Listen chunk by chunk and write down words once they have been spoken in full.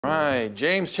All right,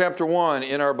 James chapter 1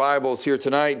 in our Bibles here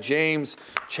tonight. James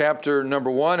chapter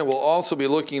number 1, and we'll also be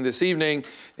looking this evening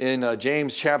in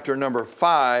James chapter number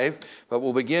 5. But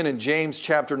we'll begin in James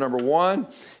chapter number 1,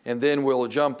 and then we'll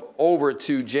jump over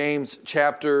to James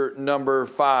chapter number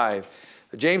 5.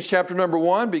 James chapter number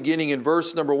 1, beginning in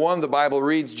verse number 1, the Bible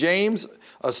reads, James,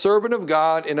 a servant of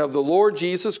God and of the Lord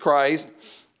Jesus Christ,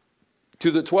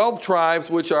 to the 12 tribes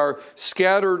which are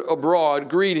scattered abroad,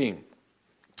 greeting.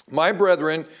 My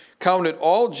brethren, count it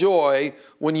all joy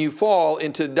when you fall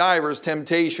into divers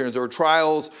temptations or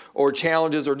trials or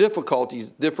challenges or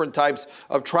difficulties, different types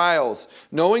of trials.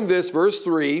 Knowing this, verse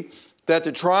 3, that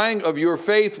the trying of your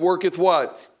faith worketh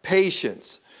what?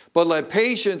 Patience. But let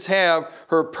patience have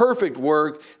her perfect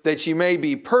work, that ye may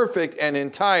be perfect and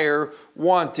entire,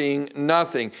 wanting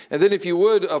nothing. And then if you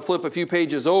would flip a few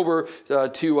pages over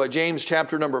to James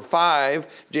chapter number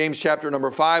 5. James chapter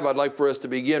number 5, I'd like for us to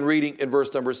begin reading in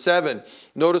verse number 7.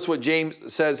 Notice what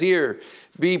James says here.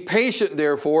 Be patient,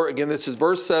 therefore. Again, this is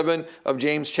verse 7 of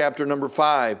James chapter number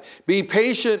 5. Be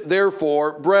patient,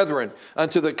 therefore, brethren,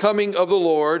 unto the coming of the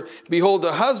Lord. Behold,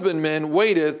 the husbandman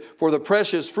waiteth for the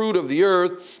precious fruit of the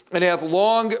earth, and hath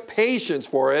long patience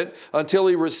for it, until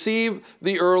he receive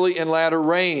the early and latter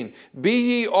rain. Be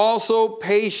ye also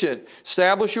patient.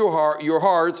 Establish your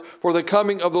hearts, for the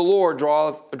coming of the Lord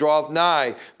draweth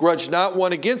nigh. Grudge not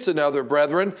one against another,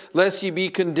 brethren, lest ye be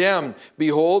condemned.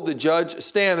 Behold, the judge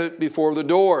standeth before the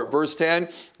door. Verse 10,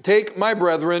 take, my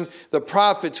brethren, the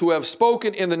prophets who have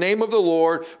spoken in the name of the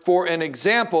Lord for an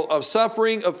example of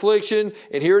suffering, affliction,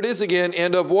 and here it is again,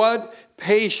 and of what?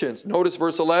 Patience. Notice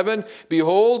verse 11,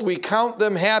 behold, we count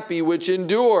them happy which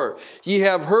endure. Ye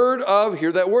have heard of,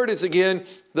 here that word is again,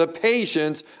 the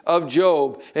patience of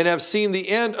Job, and have seen the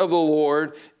end of the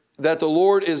Lord, that the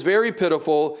Lord is very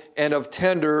pitiful and of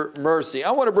tender mercy.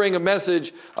 I want to bring a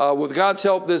message with God's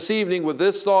help this evening with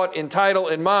this thought and title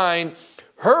in mind.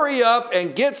 Hurry up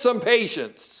and get some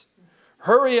patience.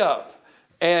 Hurry up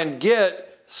and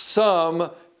get some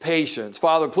patience.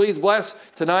 Father, please bless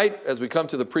tonight as we come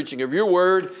to the preaching of your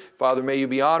word. Father, may you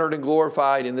be honored and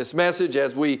glorified in this message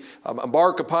as we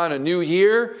embark upon a new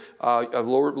year.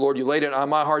 Lord, you laid it on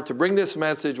my heart to bring this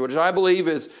message, which I believe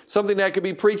is something that could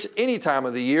be preached any time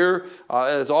of the year,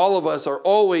 as all of us are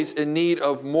always in need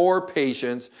of more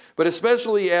patience, but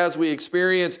especially as we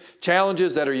experience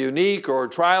challenges that are unique or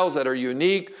trials that are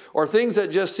unique or things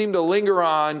that just seem to linger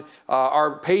on,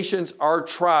 our patience are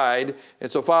tried.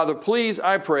 And so, Father, please,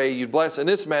 I pray you'd bless in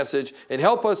this message and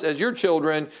help us as your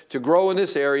children to grow in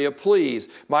this area, please.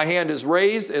 My hand is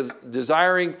raised as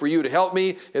desiring for you to help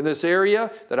me in this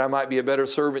area, that I might be a better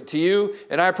servant to you.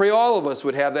 And I pray all of us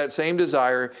would have that same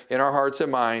desire in our hearts and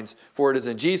minds. For it is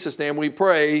in Jesus' name we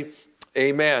pray.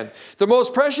 Amen. The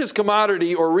most precious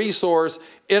commodity or resource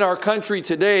in our country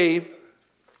today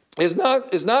is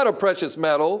not a precious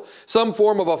metal, some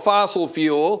form of a fossil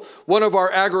fuel, one of our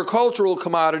agricultural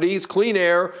commodities, clean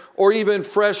air, or even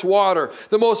fresh water.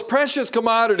 The most precious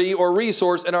commodity or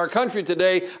resource in our country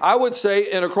today, I would say,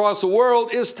 and across the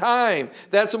world, is time.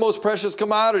 That's the most precious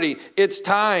commodity. It's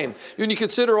time. When you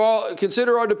consider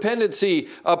our dependency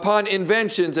upon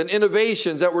inventions and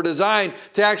innovations that were designed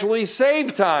to actually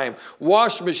save time.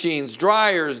 Wash machines,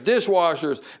 dryers,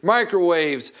 dishwashers,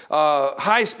 microwaves,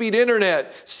 high-speed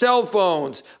internet, cell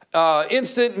phones,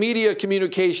 instant media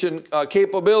communication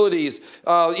capabilities,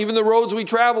 even the roads we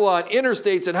travel on,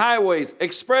 interstates and highways,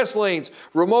 express lanes,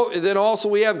 remote. And then also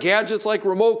we have gadgets like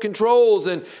remote controls.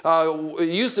 And it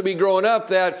used to be growing up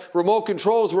that remote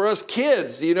controls were us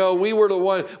kids. You know, we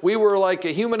were like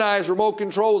a humanized remote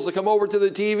controls to come over to the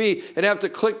TV and have to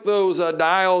click those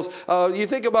dials. You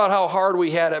think about how hard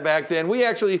we had it back then. We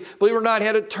actually, believe it or not,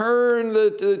 had to turn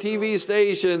the TV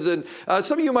stations. And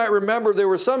some of you might remember there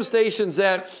were some stations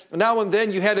that now and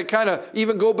then you had to kind of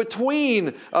even go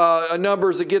between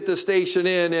numbers to get the station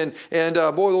in. And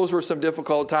boy, those were some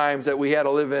difficult times that we had to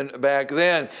live in back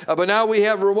then. But now we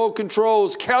have remote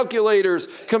controls, calculators,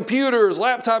 computers,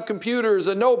 laptop computers,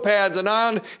 and notepads,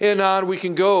 and on we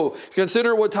can go.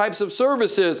 Consider what types of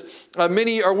services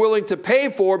many are willing to pay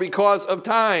for because of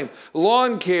time.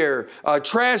 Lawn care,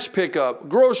 trash pickup,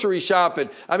 grocery shopping.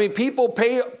 I mean, people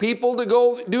pay people to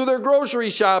go do their grocery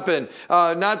shopping.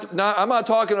 I'm not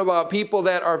talking talking about people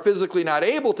that are physically not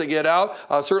able to get out.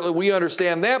 Certainly we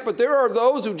understand that, but there are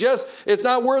those who just, it's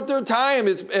not worth their time.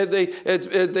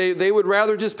 They would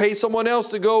rather just pay someone else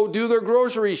to go do their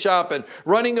grocery shopping,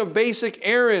 running of basic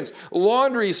errands,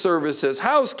 laundry services,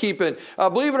 housekeeping.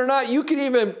 Believe it or not, you can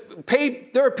even pay,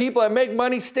 there are people that make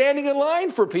money standing in line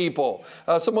for people.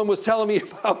 Someone was telling me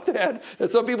about that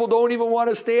some people don't even want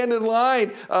to stand in line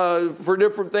for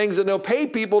different things, and they'll pay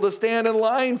people to stand in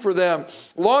line for them.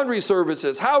 Laundry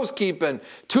services, housekeeping,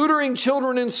 tutoring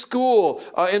children in school,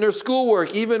 in their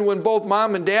schoolwork. Even when both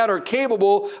mom and dad are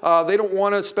capable, they don't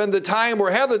want to spend the time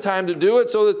or have the time to do it,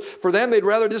 so that for them, they'd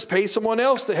rather just pay someone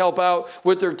else to help out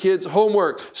with their kids'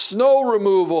 homework. Snow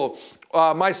removal.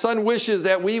 My son wishes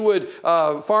that we would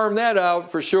farm that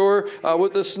out for sure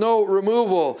with the snow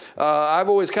removal. I've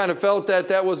always kind of felt that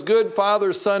that was good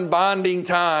father-son bonding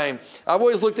time. I've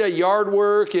always looked at yard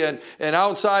work and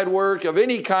outside work of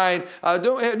any kind.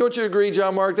 Don't you agree,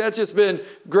 John Mark? That's just been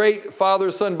great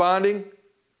father-son bonding.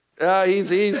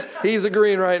 He's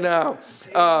agreeing right now.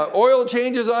 Oil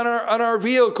changes on our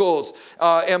vehicles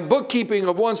and bookkeeping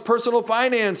of one's personal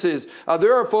finances.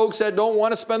 There are folks that don't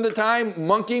want to spend the time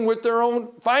monkeying with their own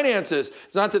finances.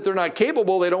 It's not that they're not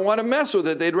capable. They don't want to mess with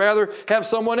it. They'd rather have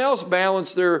someone else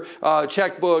balance their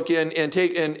checkbook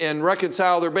and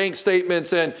reconcile their bank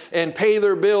statements and pay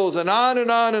their bills, and on and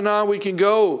on and on we can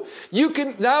go.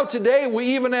 Now today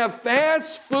we even have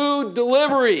fast food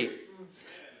delivery.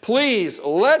 Please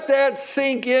let that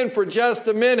sink in for just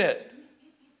a minute.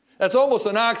 That's almost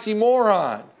an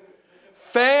oxymoron.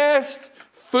 Fast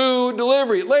food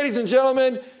delivery. Ladies and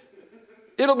gentlemen,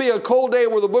 it'll be a cold day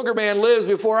where the Booger Man lives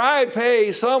before I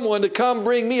pay someone to come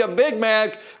bring me a Big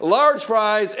Mac, large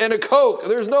fries, and a Coke.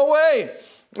 There's no way.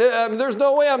 There's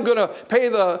no way I'm going to pay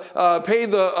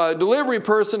the delivery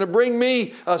person to bring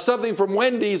me something from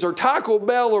Wendy's or Taco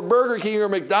Bell or Burger King or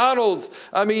McDonald's.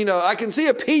 I mean, I can see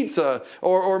a pizza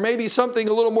or maybe something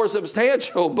a little more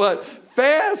substantial, but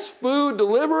fast food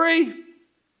delivery?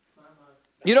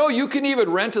 You know, you can even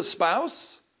rent a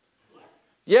spouse.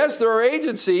 Yes, there are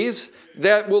agencies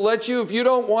that will let you, if you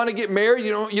don't want to get married,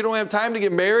 you don't have time to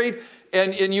get married,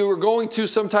 and you are going to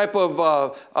some type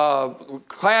of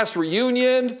class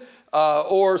reunion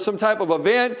or some type of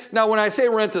event. Now, when I say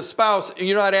rent a spouse,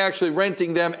 you're not actually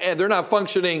renting them, and they're not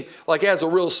functioning like as a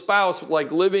real spouse, like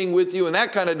living with you and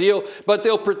that kind of deal, but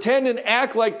they'll pretend and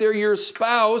act like they're your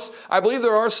spouse. I believe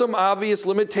there are some obvious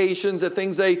limitations, that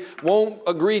things they won't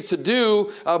agree to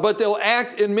do, but they'll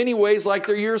act in many ways like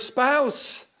they're your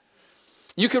spouse.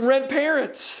 You can rent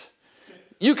parents.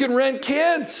 You can rent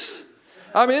kids.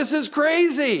 I mean, this is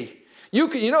crazy. You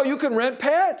can rent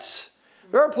pets.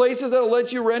 There are places that will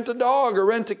let you rent a dog or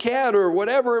rent a cat or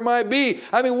whatever it might be.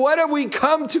 I mean, what have we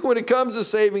come to when it comes to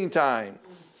saving time?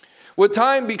 With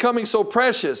time becoming so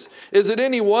precious, is it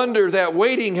any wonder that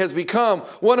waiting has become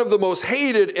one of the most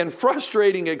hated and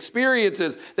frustrating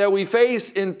experiences that we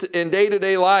face in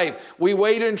day-to-day life? We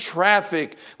wait in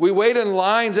traffic. We wait in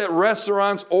lines at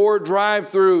restaurants or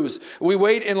drive-thrus. We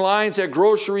wait in lines at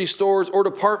grocery stores or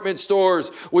department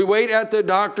stores. We wait at the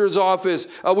doctor's office.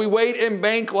 We wait in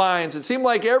bank lines. It seems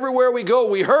like everywhere we go,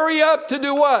 we hurry up to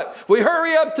do what? We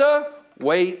hurry up to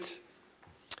wait.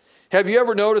 Have you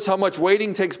ever noticed how much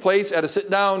waiting takes place at a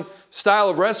sit-down style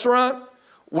of restaurant?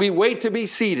 We wait to be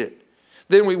seated.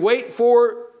 Then we wait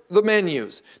for the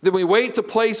menus. Then we wait to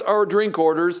place our drink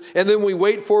orders, and then we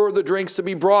wait for the drinks to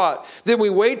be brought. Then we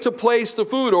wait to place the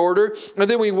food order, and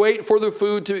then we wait for the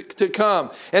food to come.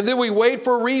 And then we wait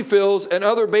for refills and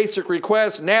other basic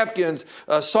requests, napkins,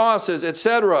 sauces,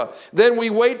 etc. Then we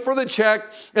wait for the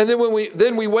check, and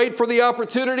then we wait for the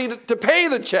opportunity to pay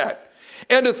the check.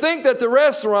 And to think that the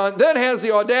restaurant then has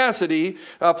the audacity,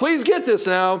 please get this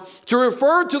now, to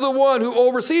refer to the one who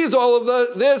oversees all of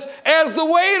this as the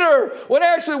waiter, when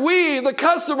actually we, the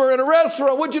customer in a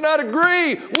restaurant, would you not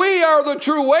agree? We are the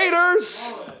true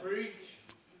waiters.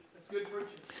 That's good preaching.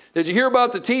 Did you hear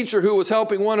about the teacher who was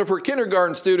helping one of her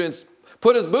kindergarten students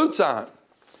put his boots on?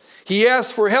 He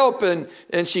asked for help, and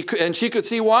she could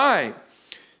see why.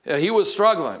 He was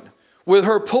struggling. With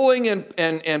her pulling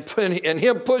and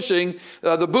him pushing,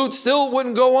 the boots still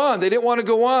wouldn't go on. They didn't want to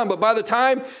go on. But by the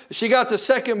time she got the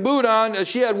second boot on,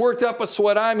 she had worked up a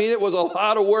sweat. I mean, it was a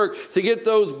lot of work to get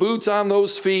those boots on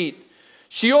those feet.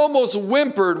 She almost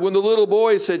whimpered when the little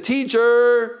boy said,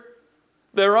 "Teacher,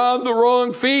 they're on the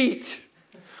wrong feet."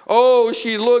 Oh,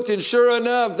 she looked, and sure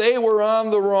enough, they were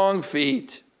on the wrong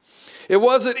feet. It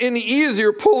wasn't any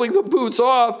easier pulling the boots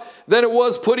off than it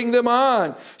was putting them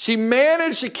on. She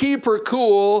managed to keep her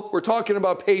cool. We're talking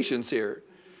about patience here.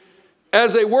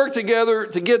 As they worked together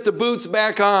to get the boots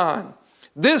back on.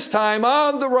 This time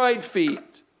on the right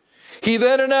feet. He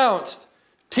then announced,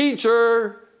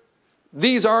 "Teacher,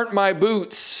 these aren't my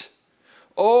boots."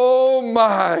 Oh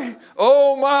my,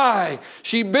 oh my.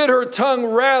 She bit her tongue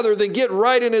rather than get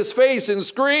right in his face and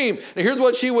scream. And here's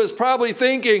what she was probably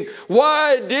thinking: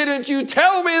 "Why didn't you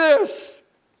tell me this?"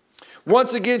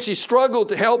 Once again, she struggled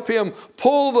to help him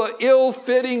pull the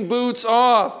ill-fitting boots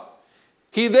off.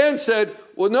 He then said,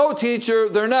 "Well, no, teacher,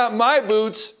 they're not my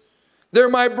boots. They're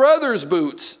my brother's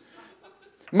boots.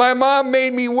 My mom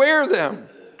made me wear them."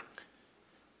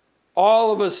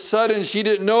 All of a sudden, she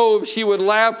didn't know if she would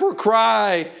laugh or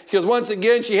cry, because once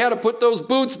again, she had to put those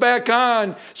boots back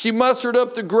on. She mustered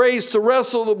up the grace to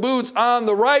wrestle the boots on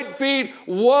the right feet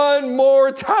one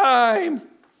more time.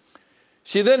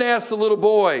 She then asked the little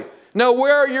boy, "Now,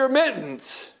 where are your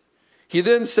mittens?" He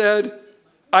then said,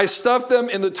 "I stuffed them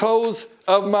in the toes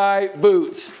of my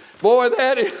boots." Boy,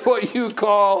 that is what you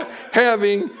call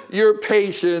having your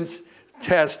patience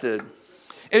tested.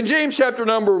 In James chapter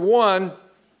number 1,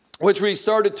 which we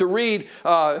started to read,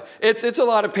 it's a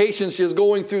lot of patience just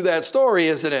going through that story,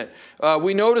 isn't it?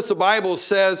 We notice the Bible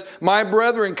says, "My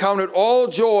brethren, count it all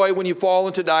joy when you fall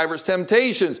into divers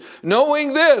temptations,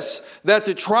 knowing this, that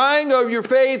the trying of your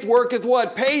faith worketh"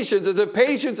 what? Patience. As if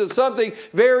patience is something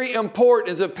very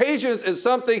important, as if patience is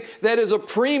something that is a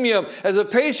premium, as if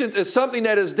patience is something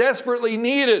that is desperately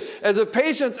needed, as if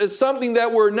patience is something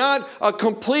that we're not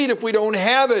complete if we don't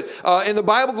have it. And the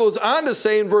Bible goes on to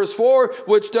say in verse 4,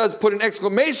 which does put an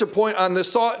exclamation point on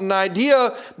this thought and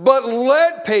idea, "But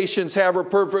let patience have her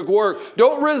perfect work."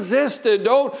 Don't resist it.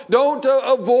 Don't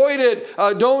avoid it.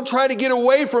 Don't try to get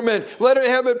away from it. Let it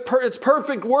have its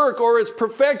perfect work, or its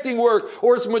perfecting work,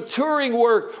 or its maturing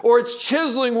work, or its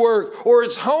chiseling work, or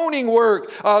its honing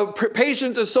work.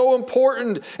 Patience is so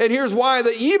important. And here's why: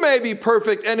 that ye may be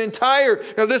perfect and entire.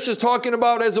 Now this is talking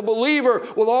about as a believer,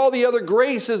 with all the other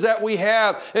graces that we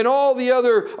have, and all the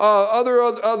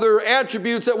other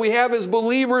attributes that we have as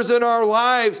believers in our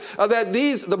lives,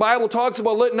 the Bible talks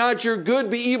about, "Let not your good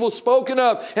be evil spoken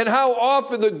of." And how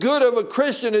often the good of a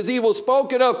Christian is evil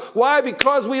spoken of. Why?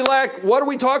 Because we lack, what are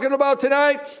we talking about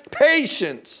tonight?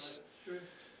 Patience.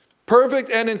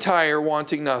 Perfect and entire,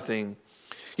 wanting nothing.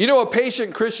 You know, a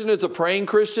patient Christian is a praying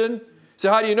Christian. So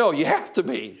how do you know? You have to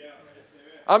be.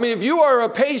 I mean, if you are a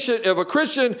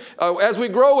Christian, as we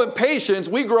grow in patience,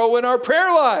 we grow in our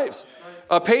prayer lives.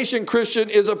 A patient Christian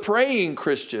is a praying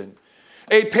Christian.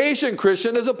 A patient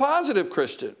Christian is a positive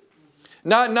Christian.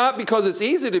 Not because it's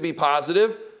easy to be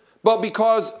positive, but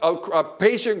because a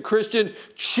patient Christian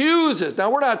chooses. Now,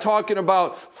 we're not talking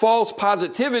about false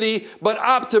positivity, but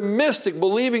optimistic,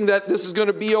 believing that this is going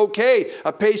to be okay.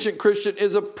 A patient Christian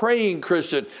is a praying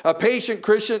Christian. A patient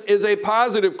Christian is a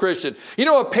positive Christian. You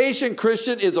know, a patient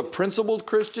Christian is a principled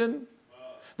Christian.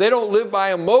 They don't live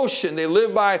by emotion. They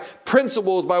live by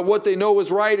principles, by what they know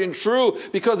is right and true,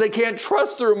 because they can't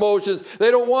trust their emotions.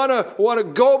 They don't want to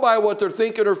go by what they're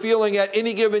thinking or feeling at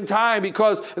any given time,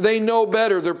 because they know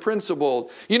better. They're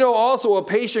principled. You know, also a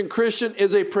patient Christian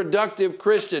is a productive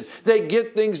Christian. They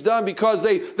get things done because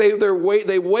they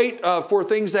wait for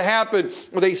things to happen.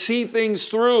 They see things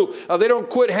through. They don't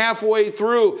quit halfway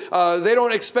through. They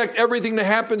don't expect everything to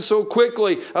happen so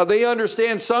quickly. They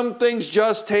understand some things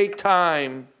just take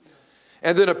time.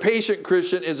 And then a patient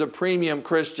Christian is a premium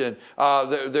Christian.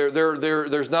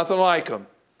 There's nothing like them.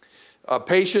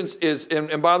 Patience is,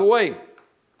 and by the way,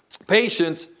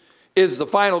 patience is the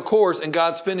final course in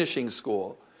God's finishing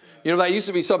school. You know, that used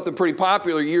to be something pretty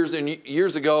popular years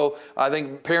ago. I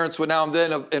think parents would now and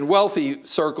then, in wealthy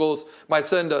circles, might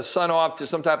send a son off to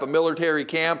some type of military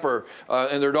camp, or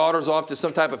and their daughters off to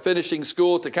some type of finishing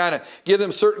school to kind of give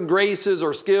them certain graces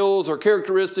or skills or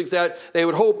characteristics that they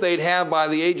would hope they'd have by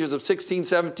the ages of 16,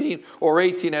 17, or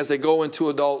 18 as they go into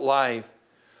adult life.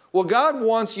 Well, God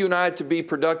wants you and I to be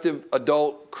productive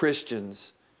adult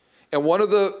Christians. And one of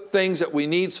the things that we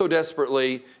need so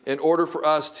desperately in order for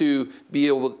us to be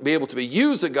able to be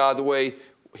used of God the way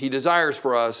He desires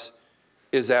for us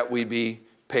is that we be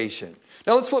patient.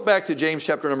 Now let's flip back to James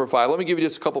chapter number 5. Let me give you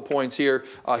just a couple points here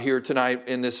tonight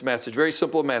in this message. Very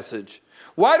simple message.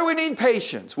 Why do we need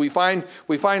patience? We find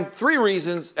three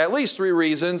reasons, at least three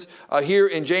reasons here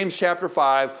in James chapter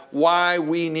 5 why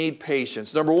we need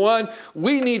patience. Number one,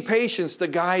 we need patience to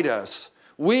guide us.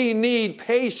 We need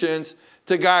patience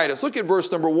to guide us. Look at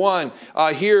verse number 1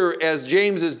 here as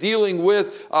James is dealing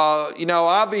with,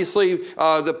 obviously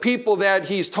the people that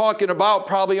he's talking about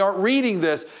probably aren't reading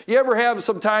this. You ever have,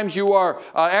 sometimes you are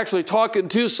actually talking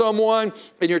to someone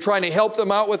and you're trying to help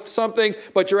them out with something,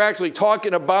 but you're actually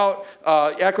talking about,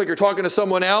 act like you're talking to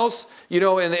someone else,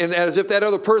 and as if that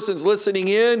other person's listening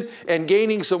in and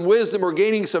gaining some wisdom or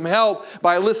gaining some help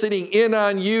by listening in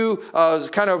on you,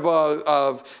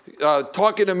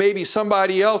 talking to maybe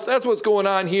somebody else. That's what's going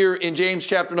on here in James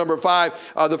chapter number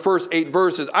 5, the first 8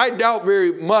 verses. I doubt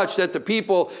very much that the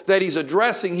people that he's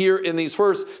addressing here in these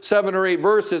first 7 or 8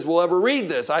 verses will ever read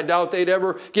this. I doubt they'd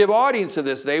ever give audience to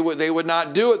this. They would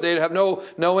not do it. They'd have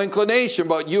no inclination.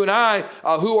 But you and I,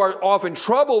 who are often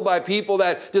troubled by people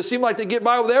that just seem like they get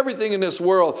by with everything in this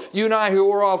world, you and I who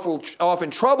are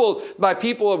often troubled by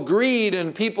people of greed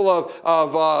and people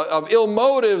of ill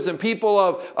motives and people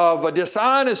of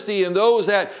dishonesty and those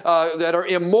that are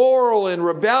immoral and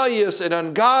rebellious and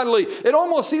ungodly, it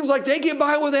almost seems like they get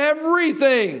by with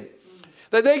everything,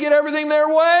 that they get everything their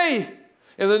way.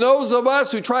 And then those of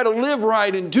us who try to live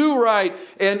right and do right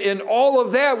and all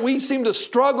of that, we seem to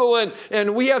struggle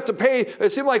and we have to pay.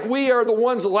 It seems like we are the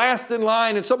ones last in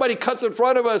line and somebody cuts in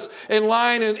front of us in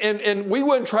line and we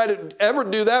wouldn't try to ever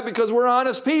do that because we're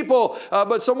honest people.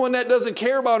 But someone that doesn't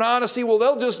care about honesty, well,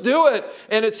 they'll just do it.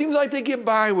 And it seems like they get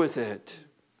by with it.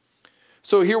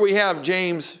 So here we have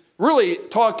James really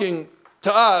talking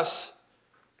to us,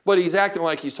 but he's acting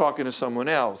like he's talking to someone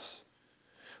else.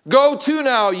 Go to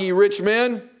now, ye rich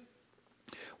men,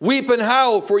 weep and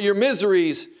howl for your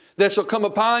miseries that shall come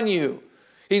upon you.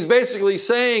 He's basically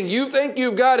saying, you think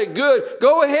you've got it good.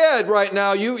 Go ahead right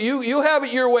now. You have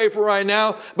it your way for right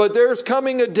now, but there's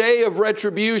coming a day of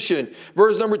retribution.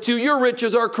 Verse number 2, your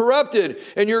riches are corrupted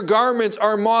and your garments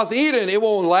are moth-eaten. It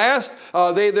won't last.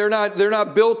 They're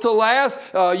not built to last.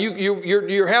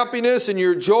 Your happiness and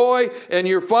your joy and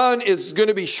your fun is going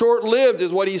to be short-lived,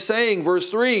 is what he's saying. Verse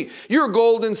 3, your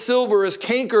gold and silver is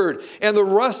cankered, and the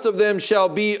rust of them shall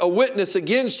be a witness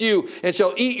against you, and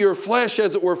shall eat your flesh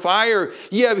as it were fire.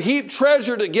 Ye have heaped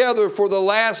treasure together for the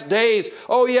last days.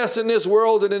 Oh yes, in this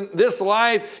world and in this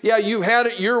life, yeah, you've had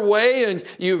it your way and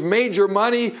you've made your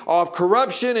money off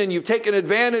corruption and you've taken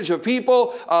advantage of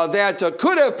people that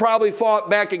could have probably fought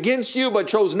back against you but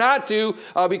chose not to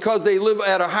because they live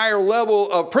at a higher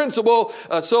level of principle.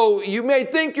 So you may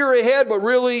think you're ahead, but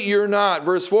really you're not.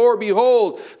 Verse 4,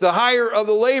 behold, the hire of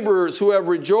the laborers who have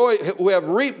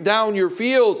reaped down your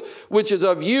fields, which is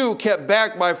of you kept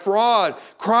back by fraud,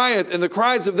 crieth, and the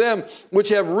cries of them which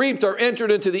have reaped are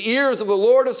entered into the ears of the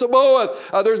Lord of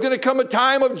Sabaoth. There's going to come a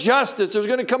time of justice. There's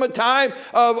going to come a time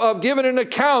of giving an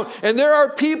account. And there are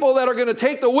people that are going to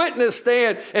take the witness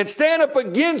stand and stand up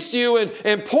against you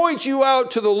and point you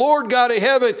out to the Lord God of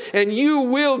heaven. And you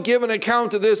will give an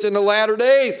account of this in the latter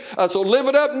days. So live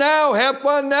it up now. Have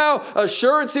fun now.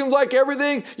 Sure, it seems like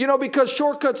everything, because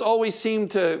shortcuts always seem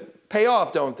to pay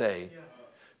off, don't they? Yeah.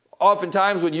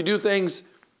 Oftentimes when you do things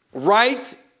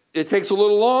right, it takes a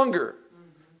little longer.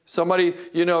 Somebody,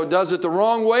 does it the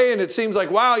wrong way and it seems like,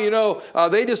 wow,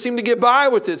 they just seem to get by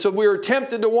with it. So we're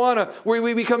tempted to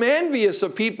we become envious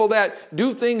of people that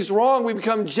do things wrong. We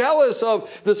become jealous of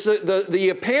the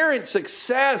apparent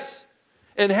success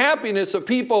and happiness of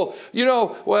people,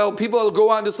 people that go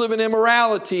out and just live in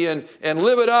immorality and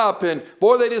live it up. And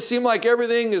boy, they just seem like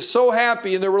everything is so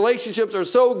happy and their relationships are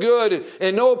so good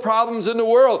and no problems in the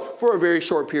world for a very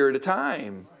short period of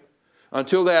time.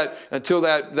 Until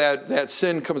that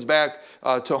sin comes back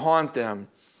to haunt them.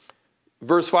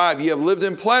 Verse 5, ye have lived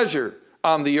in pleasure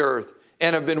on the earth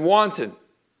and have been wanton.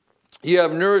 Ye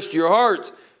have nourished your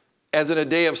hearts as in a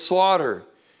day of slaughter.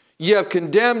 Ye have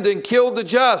condemned and killed the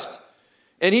just,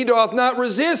 and he doth not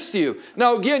resist you.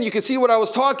 Now again, you can see what I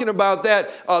was talking about, that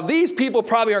these people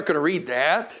probably aren't going to read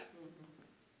that.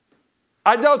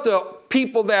 I doubt the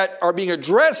people that are being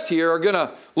addressed here are going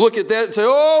to look at that and say,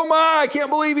 oh my, I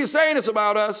can't believe he's saying this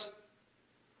about us.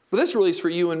 But this really is for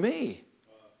you and me.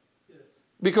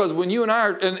 Because when you and I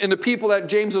are, and the people that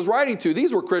James is writing to,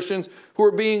 these were Christians who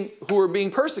were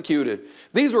being persecuted.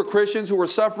 These were Christians who were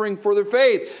suffering for their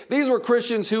faith. These were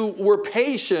Christians who were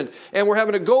patient and were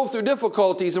having to go through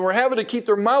difficulties and were having to keep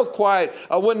their mouth quiet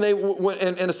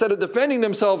and instead of defending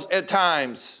themselves at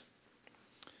times.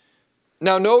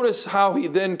 Now notice how he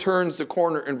then turns the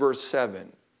corner in verse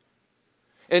 7.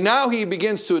 And now he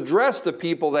begins to address the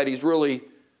people that he's really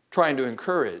trying to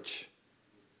encourage.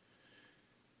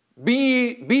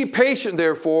 Be patient,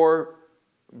 therefore,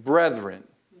 brethren,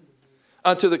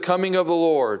 unto the coming of the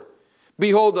Lord.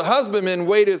 Behold, the husbandman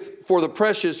waiteth for the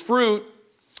precious fruit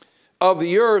of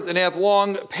the earth, and hath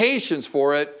long patience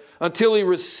for it, until he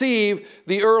receive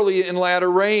the early and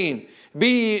latter rain.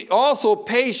 Be ye also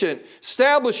patient,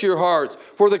 establish your hearts,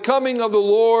 for the coming of the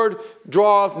Lord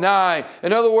draweth nigh.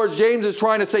 In other words, James is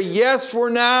trying to say, yes, for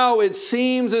now it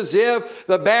seems as if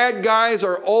the bad guys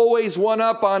are always one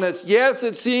up on us. Yes,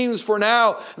 it seems for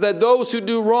now that those who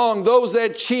do wrong, those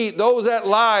that cheat, those that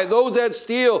lie, those that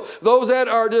steal, those that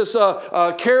are just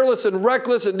careless and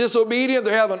reckless and disobedient,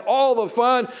 they're having all the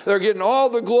fun, they're getting all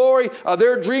the glory,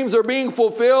 their dreams are being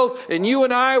fulfilled, and you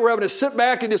and I, we're having to sit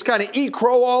back and just kind of eat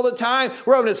crow all the time.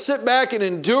 We're having to sit back and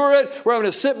endure it. We're having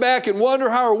to sit back and wonder,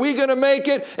 how are we going to make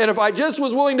it? And if I just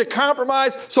was willing to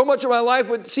compromise, so much of my life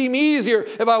would seem easier.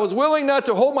 If I was willing not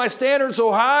to hold my standards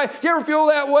so high, you ever feel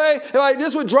that way? If I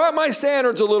just would drop my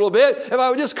standards a little bit, if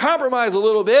I would just compromise a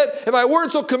little bit, if I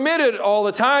weren't so committed all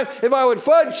the time, if I would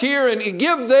fudge here and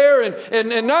give there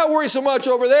and not worry so much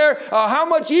over there, how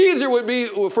much easier it would be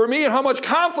for me and how much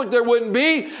conflict there wouldn't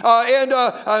be.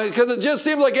 Because it just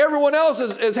seems like everyone else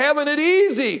is having it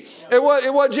easy. And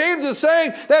what James is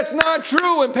saying, that's not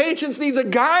true. And patience needs to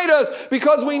guide us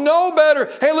because we know better.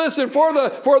 Hey, listen, for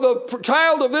the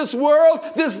child of this world,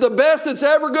 this is the best it's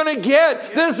ever going to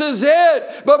get. This is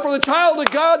it. But for the child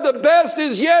of God, the best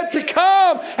is yet to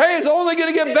come. Hey, it's only going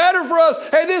to get better for us.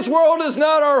 Hey, this world is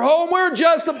not our home. We're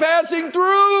just passing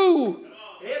through.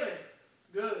 Amen.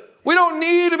 Good. We don't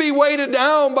need to be weighted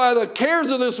down by the cares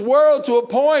of this world to a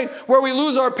point where we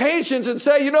lose our patience and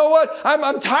say, you know what,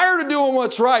 I'm tired of doing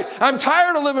what's right. I'm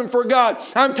tired of living for God.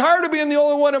 I'm tired of being the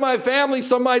only one in my family,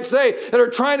 some might say, that are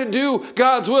trying to do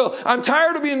God's will. I'm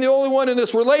tired of being the only one in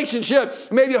this relationship,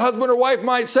 maybe a husband or wife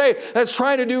might say, that's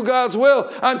trying to do God's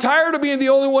will. I'm tired of being the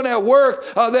only one at work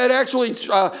that actually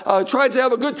tries to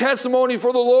have a good testimony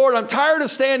for the Lord. I'm tired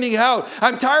of standing out.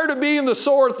 I'm tired of being the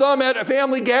sore thumb at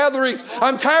family gatherings.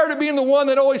 I'm tired of being the one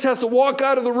that always has to walk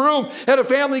out of the room at a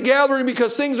family gathering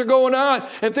because things are going on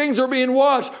and things are being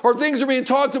watched or things are being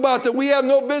talked about that we have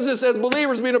no business as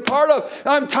believers being a part of.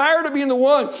 I'm tired of being the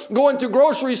one going to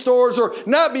grocery stores or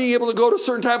not being able to go to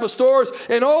certain type of stores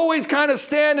and always kind of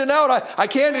standing out. I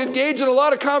can't engage in a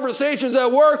lot of conversations at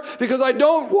work because I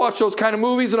don't watch those kind of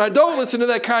movies and I don't listen to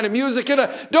that kind of music and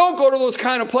I don't go to those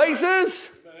kind of places.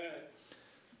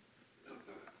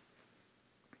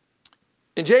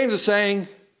 And James is saying,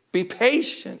 be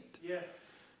patient. Yes.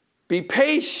 Be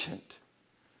patient.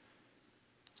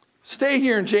 Stay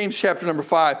here in James chapter number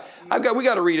 5. We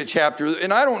got to read a chapter,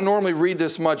 and I don't normally read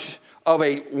this much of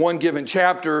a one given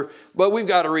chapter, but we've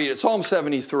got to read it. Psalm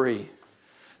 73.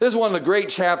 This is one of the great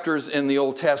chapters in the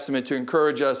Old Testament to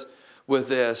encourage us with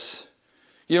this.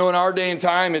 You know, in our day and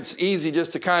time, it's easy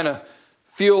just to kind of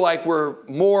feel like we're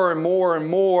more and more and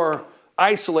more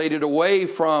isolated away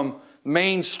from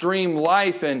mainstream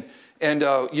life and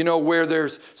you know, where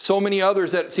there's so many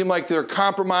others that seem like they're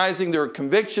compromising their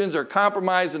convictions, they're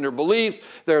compromising their beliefs,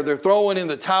 they're throwing in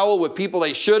the towel with people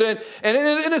they shouldn't. And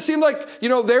it seems like, you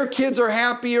know, their kids are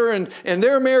happier and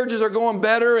their marriages are going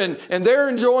better and they're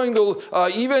enjoying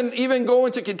the even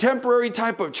going to contemporary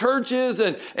type of churches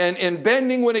and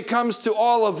bending when it comes to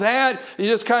all of that. You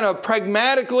just kind of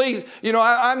pragmatically, you know,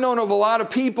 I've known of a lot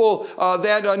of people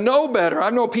that know better.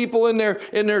 I've known people in their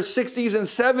 60s and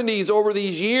 70s over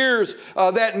these years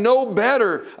that know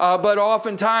better, but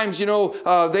oftentimes, you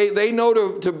know, they know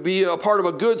to be a part of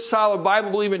a good, solid,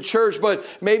 Bible-believing church, but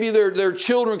maybe their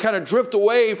children kind of drift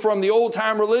away from the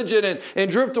old-time religion and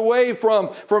drift away from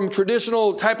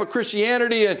traditional type of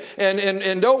Christianity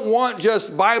and don't want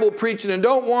just Bible preaching and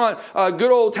don't want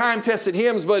good old time-tested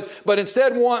hymns, but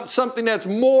instead want something that's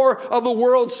more of the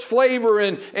world's flavor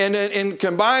and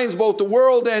combines both the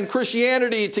world and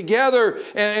Christianity together,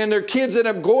 and their kids end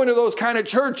up going to those kind of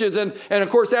churches. And of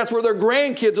course, that's where their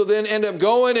grandkids will then end up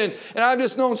going. And I've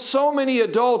just known so many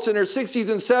adults in their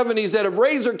 60s and 70s that have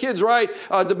raised their kids right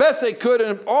the best they could.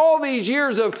 And all these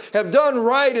years have done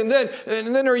right. And then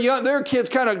their kids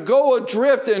kind of go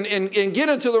adrift and get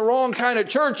into the wrong kind of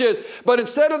churches. But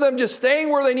instead of them just staying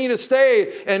where they need to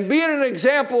stay and being an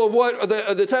example of what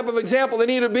the type of example they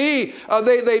need to be,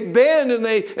 they bend and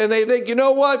they think, you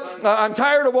know what? I'm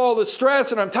tired of all the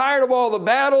stress and I'm tired of all the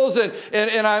battles and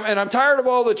I'm tired of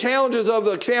all the challenges of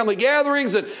the family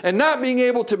gatherings and not being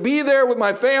able to be there with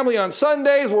my family on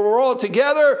Sundays where we're all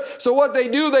together. So what they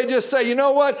do, they just say, you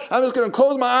know what? I'm just going to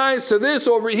close my eyes to this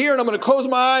over here and I'm going to close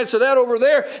my eyes to that over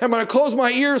there. And I'm going to close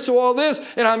my ears to all this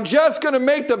and I'm just going to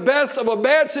make the best of a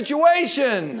bad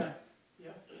situation.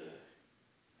 Yeah.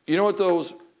 You know what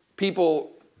those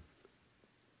people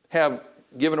have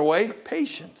given away?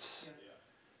 Patience.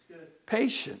 Yeah.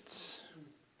 Patience.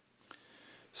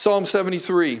 Psalm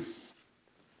 73.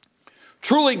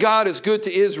 Truly God is good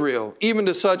to Israel, even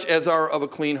to such as are of a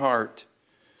clean heart.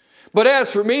 But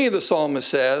as for me, the psalmist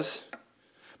says,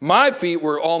 my feet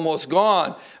were almost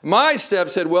gone. My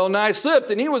steps had well nigh slipped,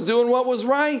 and he was doing what was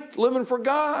right, living for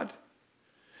God.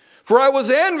 For I was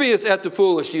envious at the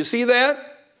foolish. Do you see that?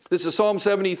 This is Psalm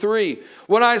 73.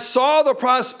 When I saw the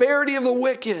prosperity of the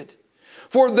wicked,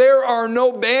 for there are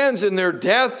no bands in their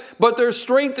death, but their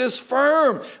strength is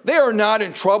firm. They are not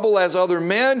in trouble as other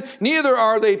men, neither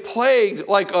are they plagued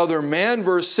like other men.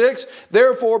 Verse 6,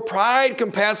 therefore pride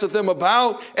compasseth them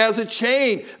about as a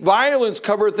chain. Violence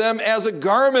covereth them as a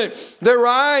garment. Their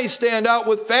eyes stand out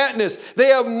with fatness. They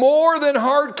have more than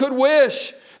heart could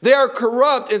wish. They are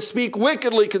corrupt and speak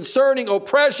wickedly concerning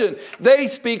oppression. They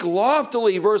speak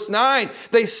loftily. Verse 9,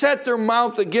 they set their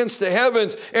mouth against the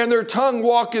heavens, and their tongue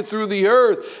walketh through the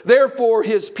earth. Therefore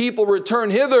his people return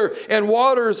hither, and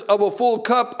waters of a full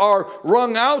cup are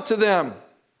wrung out to them.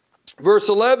 Verse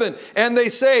 11, and they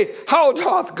say, how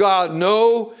doth God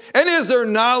know? And is there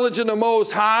knowledge in the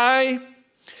Most High?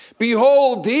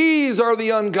 Behold, these are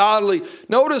the ungodly.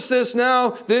 Notice this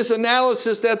now, this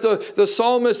analysis that the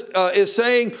psalmist is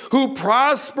saying, who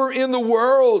prosper in the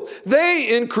world,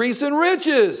 they increase in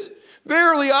riches.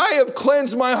 Verily, I have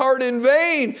cleansed my heart in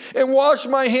vain and washed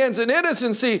my hands in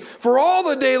innocency. For all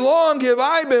the day long have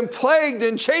I been plagued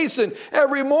and chastened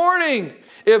every morning.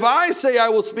 If I say I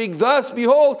will speak thus,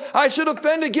 behold, I should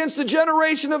offend against the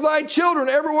generation of thy children.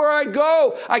 Everywhere I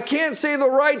go, I can't say the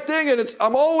right thing, and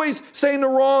I'm always saying the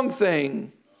wrong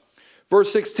thing.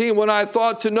 Verse 16, when I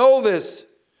thought to know this,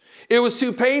 it was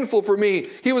too painful for me.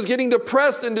 He was getting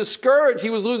depressed and discouraged. He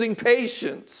was losing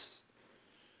patience.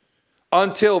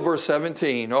 Until verse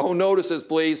 17. Oh, notice this,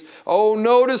 please. Oh,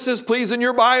 notice this, please, in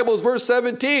your Bibles. Verse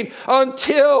 17.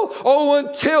 Until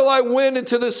I went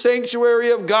into the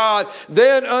sanctuary of God,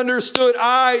 then understood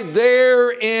I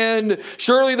therein.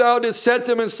 Surely thou didst set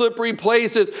them in slippery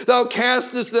places. Thou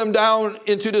castest them down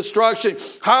into destruction.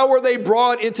 How were they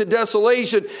brought into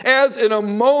desolation? As in a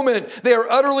moment they are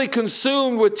utterly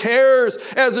consumed with terrors.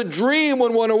 As a dream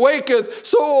when one awaketh.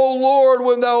 So, O Lord,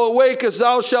 when thou awakest,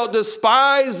 thou shalt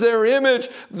despise their image.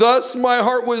 Thus my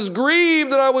heart was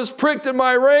grieved, and I was pricked in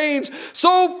my reins.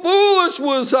 So foolish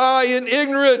was I and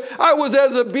ignorant. I was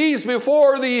as a beast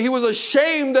before thee. He was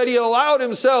ashamed that he allowed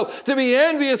himself to be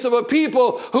envious of a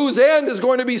people whose end is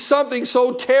going to be something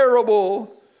so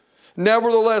terrible.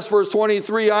 Nevertheless, verse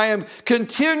 23, I am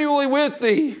continually with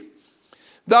thee.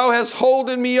 Thou hast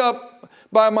holden me up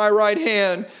by my right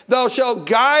hand. Thou shalt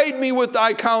guide me with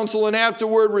thy counsel, and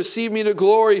afterward receive me to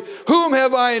glory. Whom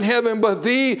have I in heaven but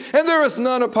thee? And there is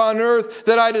none upon earth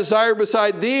that I desire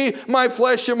beside thee. My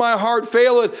flesh and my heart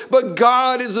faileth, but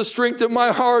God is the strength of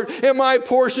my heart and my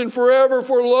portion forever.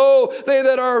 For lo, they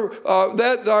that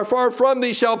are far from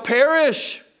thee shall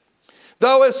perish.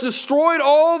 Thou hast destroyed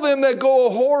all them that go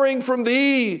a-whoring from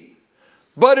thee.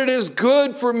 But it is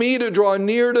good for me to draw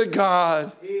near to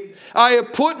God. Amen. I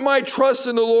have put my trust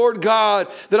in the Lord God,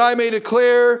 that I may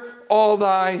declare all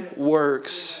thy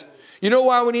works. You know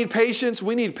why we need patience?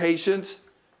 We need patience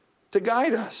to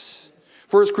guide us.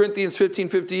 1 Corinthians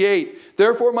 15:58.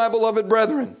 Therefore, my beloved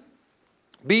brethren,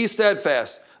 be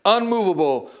steadfast,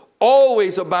 unmovable,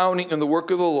 always abounding in the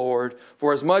work of the Lord,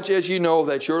 for as much as you know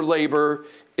that your labor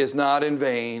is not in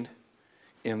vain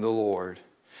in the Lord.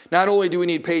 Not only do we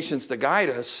need patience to guide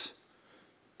us,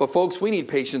 but folks, we need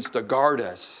patience to guard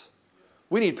us.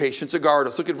 We need patience to guard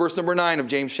us. Look at verse number 9 of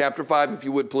James chapter 5, if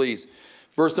you would please.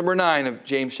 Verse number 9 of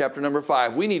James chapter number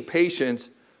 5. We need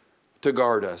patience to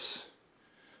guard us.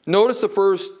 Notice the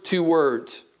first two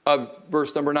words of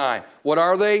verse number 9. What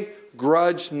are they?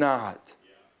 Grudge not.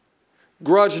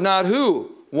 Grudge not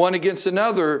who? One against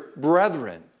another,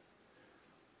 brethren.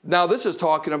 Now this is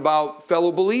talking about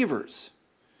fellow believers.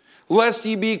 Lest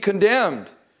ye be condemned.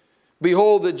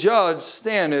 Behold, the judge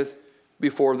standeth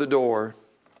before the door.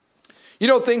 You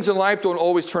know, things in life don't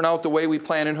always turn out the way we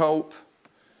plan and hope.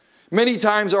 Many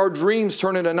times our dreams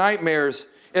turn into nightmares,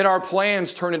 and our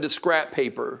plans turn into scrap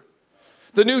paper.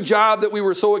 The new job that we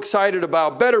were so excited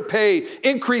about, better pay,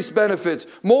 increased benefits,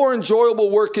 more enjoyable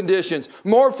work conditions,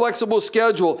 more flexible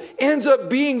schedule, ends up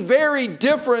being very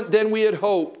different than we had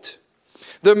hoped.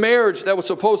 The marriage that was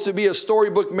supposed to be a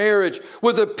storybook marriage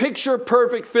with a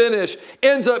picture-perfect finish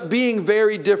ends up being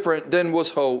very different than was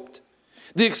hoped.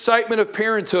 The excitement of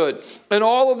parenthood and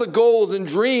all of the goals and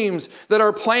dreams that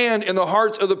are planned in the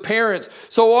hearts of the parents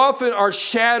so often are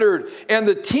shattered, and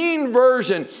the teen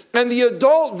version and the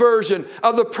adult version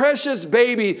of the precious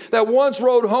baby that once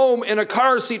rode home in a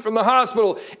car seat from the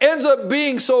hospital ends up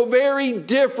being so very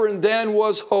different than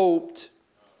was hoped.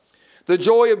 The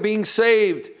joy of being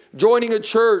saved, joining a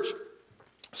church,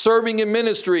 serving in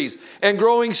ministries, and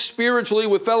growing spiritually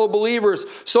with fellow believers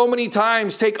so many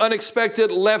times take unexpected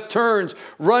left turns,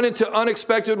 run into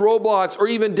unexpected roadblocks or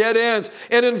even dead ends,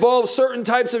 and involve certain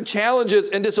types of challenges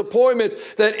and disappointments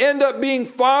that end up being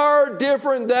far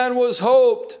different than was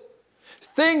hoped.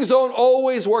 Things don't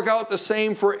always work out the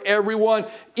same for everyone,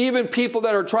 even people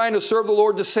that are trying to serve the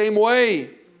Lord the same way.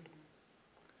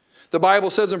 The Bible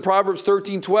says in Proverbs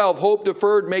 13:12, hope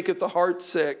deferred maketh the heart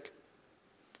sick.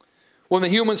 When the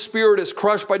human spirit is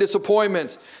crushed by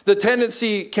disappointments, the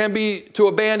tendency can be to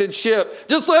abandon ship.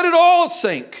 Just let it all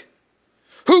sink.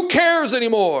 Who cares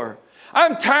anymore?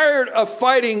 I'm tired of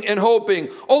fighting and hoping,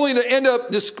 only to end up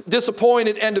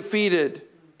disappointed and defeated.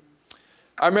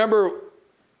 I remember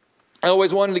I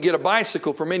always wanted to get a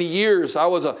bicycle for many years. I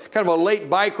was kind of a late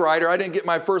bike rider. I didn't get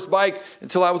my first bike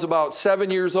until I was about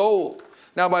 7 years old.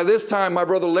 Now, by this time, my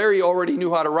brother Larry already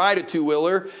knew how to ride a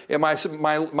two-wheeler, and my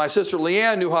sister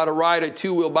Leanne knew how to ride a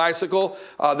two-wheel bicycle.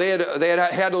 They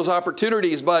had those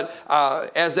opportunities, but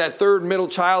as that third middle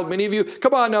child, many of you,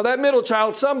 come on now, that middle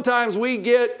child, sometimes we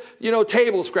get,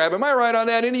 table scrap. Am I right on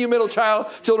that? Any of you middle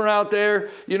children out there?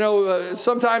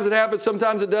 Sometimes it happens,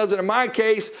 sometimes it doesn't. In my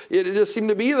case, it just seemed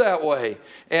to be that way.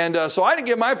 And so I didn't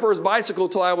get my first bicycle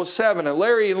until I was 7, and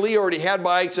Larry and Lee already had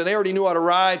bikes, and they already knew how to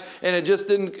ride, and it just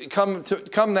didn't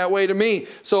come that way to me.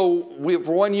 So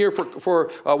for 1 year,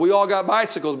 we all got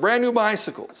bicycles, brand new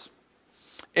bicycles.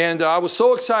 And I was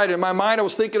so excited. In my mind, I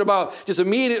was thinking about just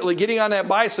immediately getting on that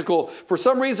bicycle. For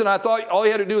some reason, I thought all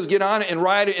you had to do is get on it and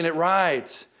ride it, and it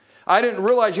rides. I didn't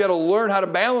realize you had to learn how to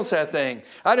balance that thing.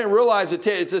 I didn't realize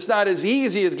it's just not as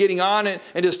easy as getting on it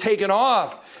and just taking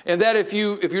off. And that if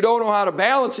you don't know how to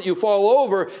balance it, you fall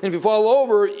over. And if you fall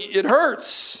over, it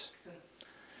hurts.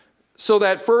 So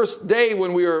that first day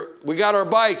when we got our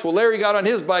bikes, well, Larry got on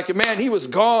his bike, and man, he was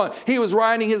gone. He was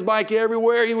riding his bike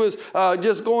everywhere. He was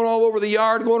just going all over the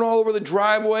yard, going all over the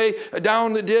driveway,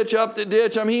 down the ditch, up the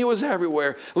ditch. I mean, he was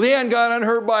everywhere. Leanne got on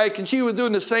her bike, and she was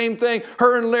doing the same thing.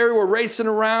 Her and Larry were racing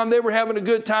around. They were having a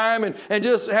good time and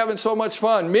just having so much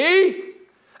fun. Me?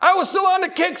 I was still on the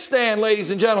kickstand, ladies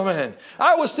and gentlemen.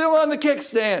 I was still on the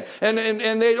kickstand.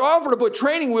 And they offered to put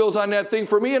training wheels on that thing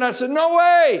for me. And I said, no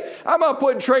way. I'm not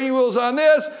putting training wheels on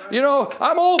this.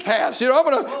 I'm old past.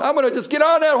 I'm gonna just get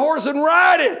on that horse and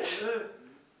ride it.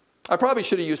 I probably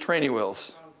should have used training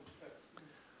wheels.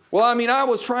 Well, I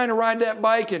was trying to ride that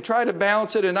bike and try to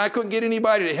balance it, and I couldn't get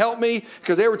anybody to help me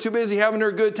because they were too busy having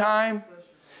their good time.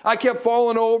 I kept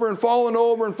falling over and falling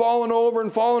over and falling over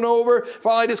and falling over.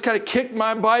 Finally, I just kind of kicked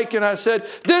my bike, and I said,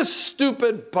 this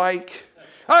stupid bike.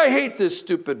 I hate this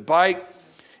stupid bike.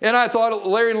 And I thought of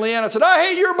Larry and Leanne. I said, I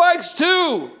hate your bikes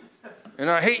too. And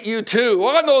I hate you too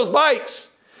on those bikes.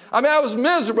 I was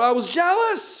miserable. I was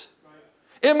jealous.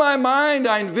 In my mind,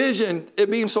 I envisioned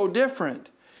it being so different.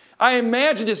 I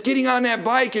imagined just getting on that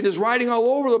bike and just riding all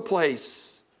over the place.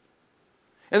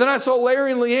 And then I saw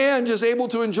Larry and Leanne just able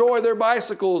to enjoy their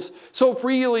bicycles so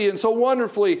freely and so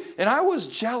wonderfully. And I was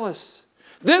jealous.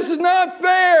 This is not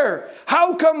fair.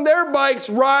 How come their bikes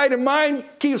ride and mine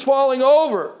keeps falling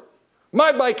over?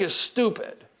 My bike is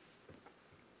stupid.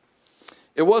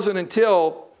 It wasn't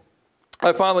until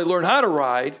I finally learned how to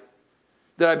ride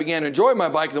that I began to enjoy my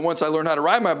bike. Then once I learned how to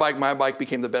ride my bike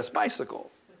became the best bicycle.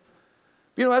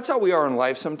 That's how we are in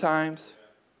life sometimes.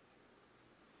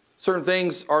 Certain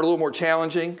things are a little more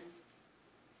challenging.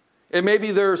 And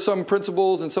maybe there are some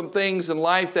principles and some things in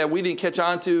life that we didn't catch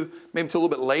on to maybe until a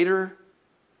little bit later.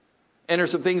 And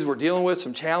there's some things we're dealing with,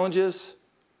 some challenges.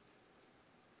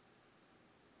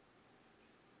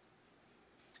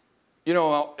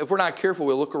 If we're not careful,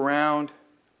 we'll look around.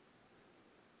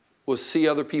 We'll see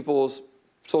other people's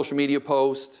social media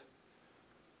posts.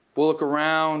 We'll look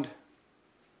around.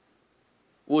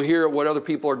 We'll hear what other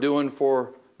people are doing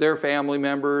for their family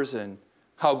members and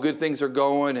how good things are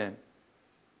going, and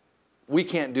we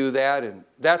can't do that, and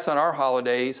that's not our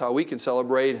holidays, how we can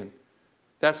celebrate, and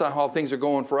that's not how things are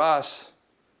going for us.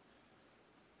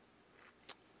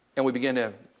 And we begin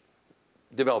to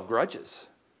develop grudges.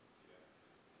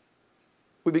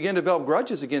 We begin to develop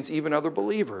grudges against even other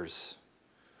believers.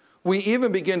 We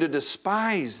even begin to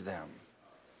despise them.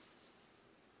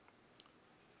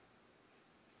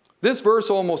 This verse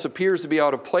almost appears to be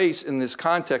out of place in this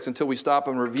context until we stop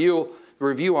and review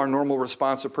our normal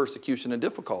response to persecution and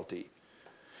difficulty.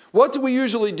 What do we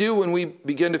usually do when we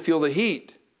begin to feel the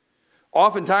heat?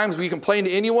 Oftentimes we complain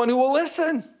to anyone who will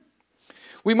listen.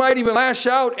 We might even lash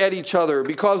out at each other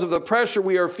because of the pressure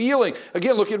we are feeling.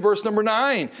 Again, look at verse number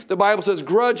 9. The Bible says,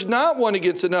 grudge not one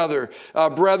against another,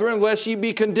 brethren, lest ye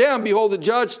be condemned. Behold, the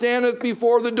judge standeth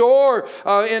before the door.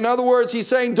 In other words, he's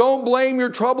saying, don't blame your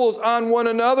troubles on one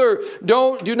another.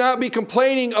 Do not be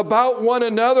complaining about one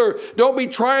another. Don't be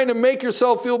trying to make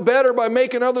yourself feel better by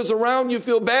making others around you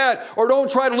feel bad. Or don't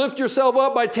try to lift yourself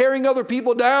up by tearing other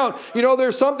people down. You know,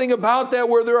 there's something about that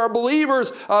where there are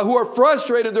believers who are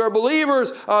frustrated. There are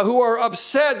believers who are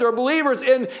upset. There are believers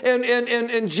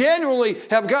and genuinely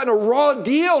have gotten a raw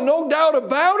deal, no doubt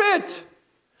about it.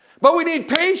 But we need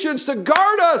patience to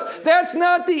guard us. That's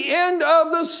not the end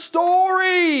of the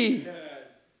story.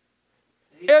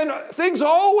 And things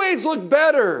always look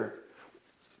better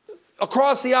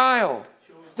across the aisle.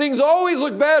 Things always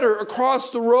look better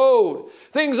across the road.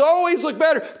 Things always look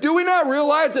better. Do we not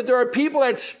realize that there are people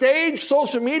that stage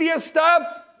social media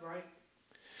stuff?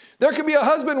 There could be a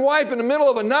husband and wife in the middle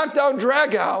of a knockdown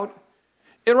drag out,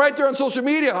 and right there on social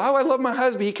media, oh, I love my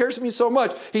husband. He cares for me so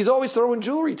much. He's always throwing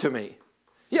jewelry to me.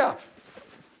 Yeah.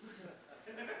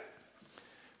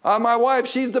 My wife,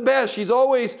 she's the best. She's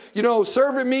always,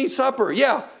 serving me supper.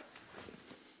 Yeah.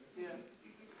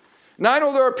 Now, I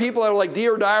know there are people that are like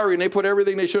Dear Diary, and they put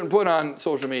everything they shouldn't put on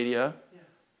social media. Yeah,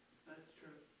 that's true.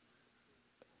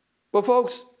 But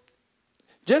folks,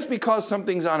 just because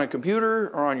something's on a computer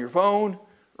or on your phone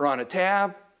or on a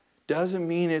tab doesn't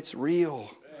mean it's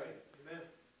real. Amen.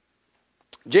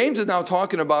 James is now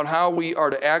talking about how we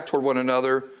are to act toward one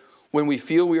another when we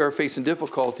feel we are facing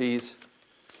difficulties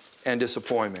and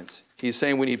disappointments. He's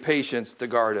saying we need patience to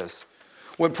guard us.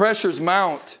 When pressures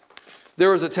mount,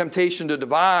 there is a temptation to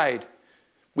divide.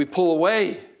 We pull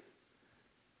away.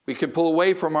 We can pull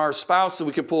away from our spouses.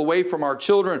 We can pull away from our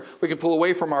children. We can pull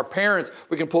away from our parents.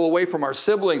 We can pull away from our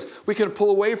siblings. We can pull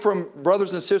away from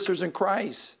brothers and sisters in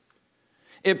Christ.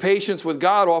 Impatience with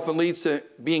God often leads to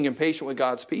being impatient with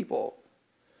God's people.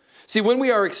 See, when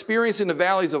we are experiencing the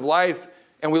valleys of life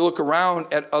and we look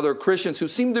around at other Christians who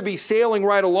seem to be sailing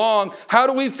right along, how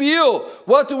do we feel?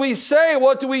 What do we say?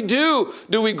 What do we do?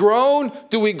 Do we groan?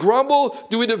 Do we grumble?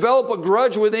 Do we develop a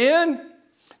grudge within?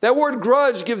 That word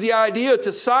grudge gives the idea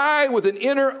to sigh with an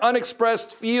inner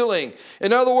unexpressed feeling.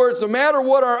 In other words, no matter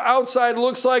what our outside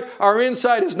looks like, our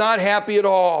inside is not happy at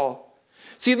all.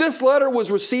 See, this letter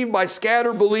was received by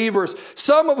scattered believers,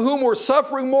 some of whom were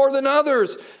suffering more than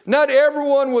others. Not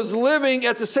everyone was living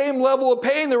at the same level of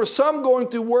pain. There were some going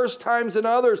through worse times than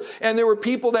others, and there were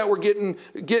people that were getting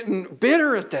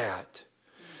bitter at that.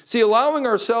 See, allowing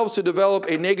ourselves to develop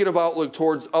a negative outlook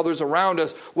towards others around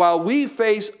us while we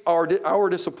face our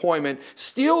disappointment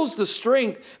steals the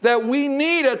strength that we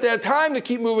need at that time to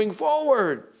keep moving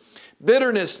forward.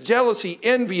 Bitterness, jealousy,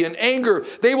 envy, and anger,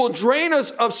 they will drain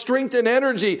us of strength and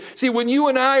energy. See, when you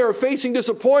and I are facing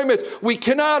disappointments, we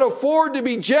cannot afford to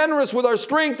be generous with our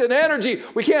strength and energy.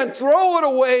 We can't throw it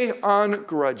away on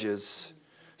grudges.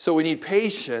 So we need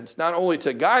patience, not only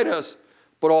to guide us,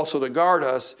 but also to guard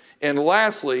us. And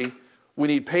lastly, we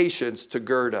need patience to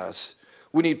gird us.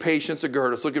 We need patience to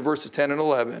gird us. Look at verses 10 and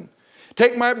 11.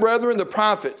 Take my brethren, the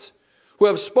prophets, who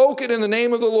have spoken in the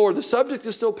name of the Lord. The subject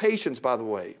is still patience, by the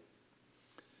way.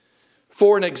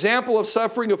 For an example of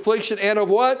suffering, affliction, and of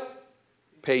what?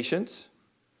 Patience.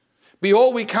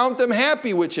 Behold, we count them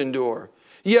happy which endure.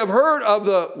 Ye have heard of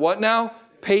the, what now?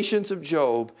 Patience of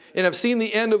Job, and have seen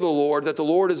the end of the Lord, that the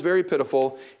Lord is very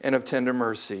pitiful and of tender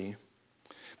mercy.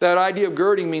 That idea of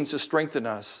girding means to strengthen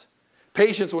us.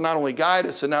 Patience will not only guide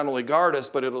us and not only guard us,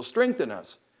 but it'll strengthen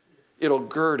us. It'll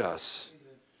gird us.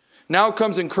 Now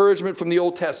comes encouragement from the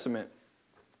Old Testament.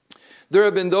 There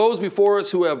have been those before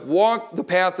us who have walked the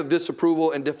path of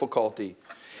disapproval and difficulty.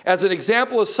 As an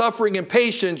example of suffering and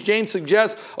patience, James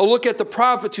suggests a look at the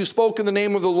prophets who spoke in the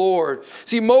name of the Lord.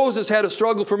 See, Moses had a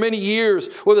struggle for many years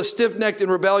with a stiff-necked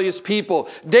and rebellious people.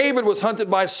 David was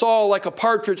hunted by Saul like a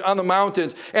partridge on the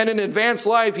mountains. And in advanced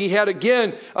life, he had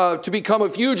again to become a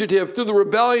fugitive through the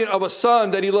rebellion of a son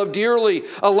that he loved dearly.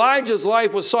 Elijah's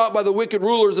life was sought by the wicked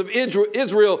rulers of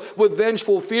Israel with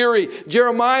vengeful fury.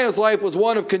 Jeremiah's life was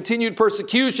one of continued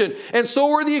persecution. And so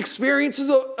were the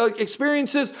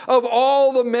experiences of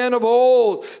all the men of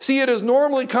old. See, it is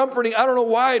normally comforting. I don't know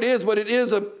why it is, but it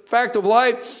is a fact of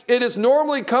life. It is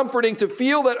normally comforting to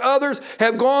feel that others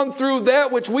have gone through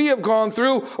that which we have gone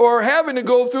through, or are having to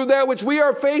go through that which we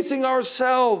are facing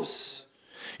ourselves.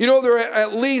 You know, there are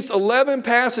at least 11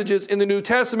 passages in the New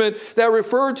Testament that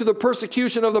refer to the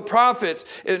persecution of the prophets.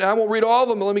 And I won't read all of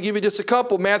them, but let me give you just a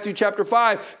couple. Matthew chapter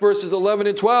 5, verses 11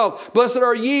 and 12. Blessed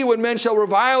are ye when men shall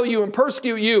revile you and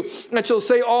persecute you, and shall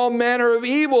say all manner of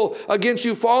evil against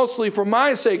you falsely for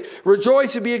my sake.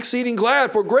 Rejoice and be exceeding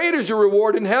glad, for great is your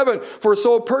reward in heaven. For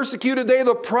so persecuted they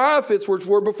the prophets which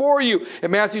were before you. In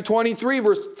Matthew 23,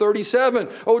 verse 37.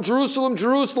 O Jerusalem,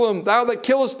 Jerusalem, thou that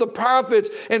killest the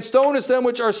prophets, and stonest them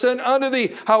which are sent unto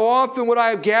thee, how often would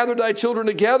I have gathered thy children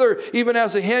together, even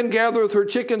as a hen gathereth her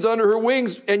chickens under her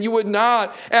wings, and you would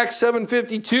not. Acts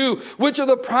 7:52. Which of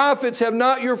the prophets have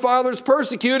not your fathers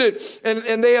persecuted?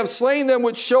 And they have slain them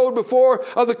which showed before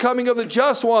of the coming of the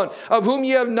just one, of whom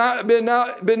ye have not been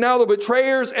now the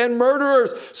betrayers and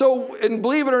murderers. So, and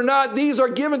believe it or not, these are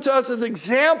given to us as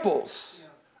examples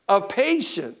of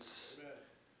patience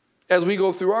as we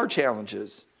go through our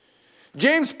challenges.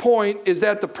 James' point is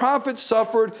that the prophets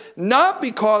suffered not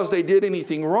because they did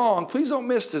anything wrong. Please don't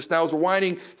miss this now as we're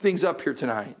winding things up here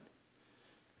tonight.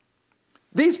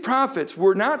 These prophets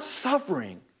were not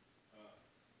suffering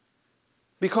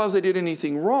because they did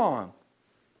anything wrong.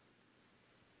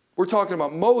 We're talking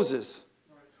about Moses.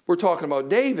 We're talking about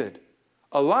David,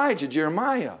 Elijah,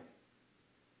 Jeremiah.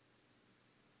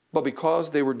 But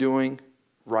because they were doing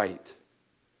right.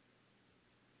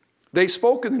 They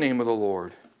spoke in the name of the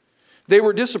Lord. They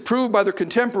were disapproved by their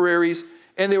contemporaries,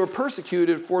 and they were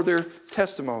persecuted for their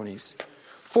testimonies.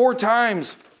 4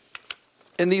 times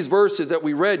in these verses that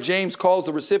we read, James calls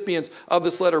the recipients of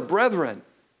this letter brethren.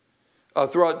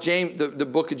 Throughout the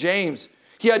book of James,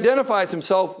 he identifies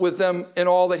himself with them in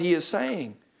all that he is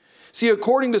saying. See,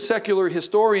 according to secular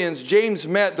historians, James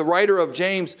met the writer of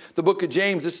James, the book of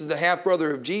James. This is the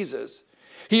half-brother of Jesus.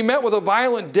 He met with a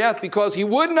violent death because he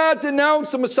would not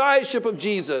denounce the messiahship of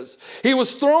Jesus. He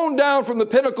was thrown down from the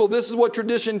pinnacle. This is what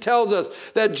tradition tells us,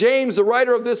 that James, the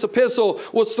writer of this epistle,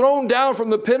 was thrown down from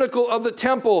the pinnacle of the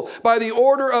temple by the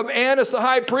order of Annas the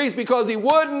high priest because he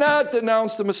would not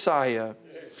denounce the Messiah.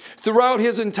 Throughout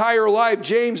his entire life,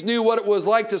 James knew what it was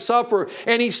like to suffer,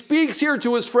 and he speaks here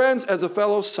to his friends as a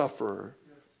fellow sufferer.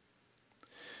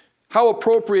 How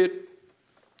appropriate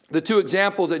the 2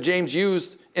 examples that James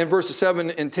used in verses 7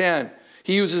 and 10.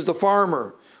 He uses the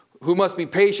farmer who must be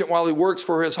patient while he works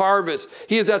for his harvest.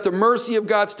 He is at the mercy of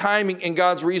God's timing and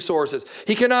God's resources.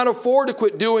 He cannot afford to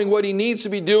quit doing what he needs to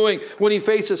be doing when he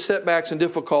faces setbacks and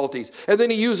difficulties. And then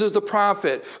he uses the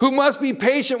prophet who must be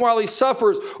patient while he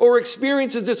suffers or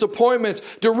experiences disappointments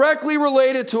directly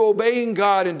related to obeying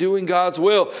God and doing God's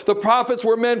will. The prophets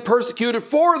were men persecuted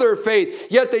for their faith,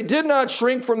 yet they did not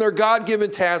shrink from their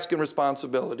God-given tasks and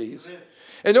responsibilities. Amen.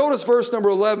 And notice verse number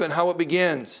 11, how it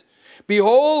begins.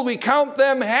 Behold, we count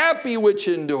them happy which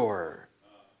endure.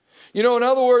 You know, in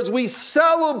other words, we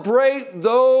celebrate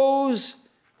those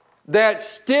that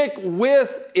stick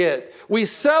with it. We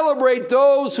celebrate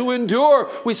those who endure.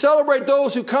 We celebrate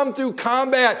those who come through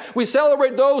combat. We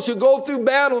celebrate those who go through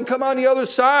battle and come on the other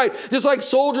side. Just like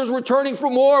soldiers returning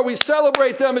from war, we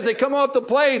celebrate them as they come off the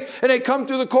plains and they come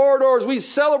through the corridors. We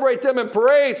celebrate them in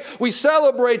parades. We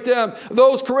celebrate them.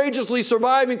 Those courageously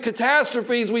surviving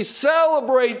catastrophes, we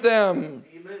celebrate them.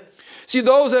 See,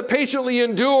 those that patiently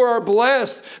endure are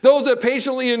blessed. Those that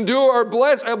patiently endure are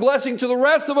blessed, a blessing to the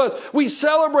rest of us. We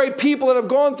celebrate people that have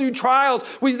gone through trials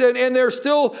and they're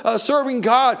still serving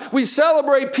God. We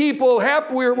celebrate people.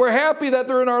 We're happy that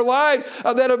they're in our lives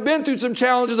that have been through some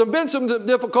challenges and been some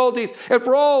difficulties, and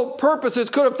for all purposes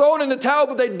could have thrown in the towel,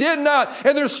 but they did not.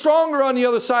 And they're stronger on the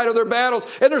other side of their battles,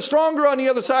 and they're stronger on the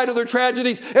other side of their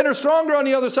tragedies, and they're stronger on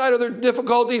the other side of their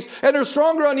difficulties, and they're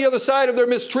stronger on the other side of their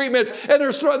mistreatments, and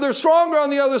they're stronger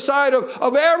on the other side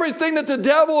of everything that the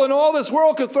devil and all this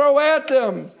world could throw at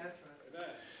them. Right.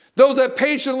 Those that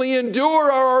patiently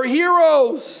endure are our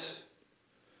heroes.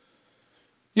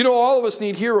 You know, all of us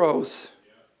need heroes.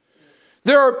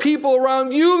 There are people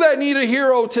around you that need a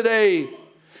hero today.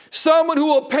 Someone who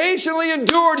will patiently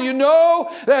endure. Do you know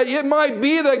that it might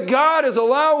be that God is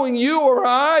allowing you or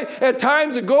I at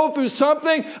times to go through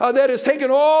something that has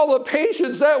taken all the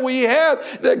patience that we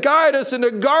have to guide us and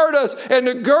to guard us and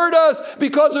to gird us,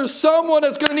 because there's someone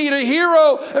that's going to need a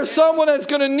hero. There's someone that's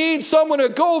going to need someone to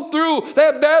go through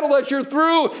that battle that you're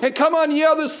through and come on the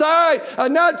other side,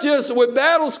 not just with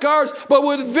battle scars, but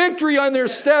with victory on their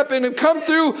step, and come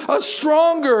through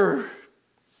stronger.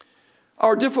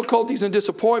 Our difficulties and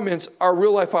disappointments are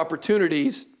real-life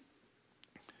opportunities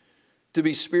to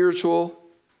be spiritual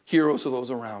heroes of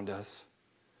those around us.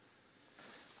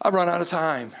 I've run out of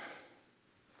time.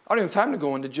 I don't even have time to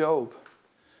go into Job.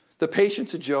 The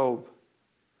patience of Job.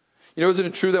 You know, isn't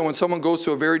it true that when someone goes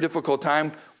through a very difficult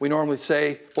time, we normally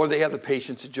say, boy, they have the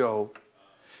patience of Job.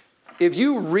 if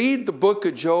you read the book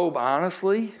of Job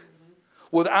honestly,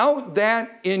 without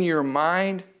that in your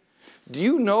mind, do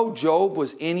you know Job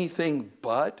was anything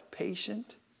but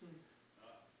patient?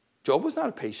 Job was not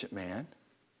a patient man.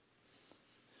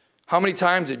 How many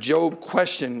times did Job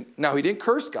question? Now, he didn't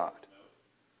curse God.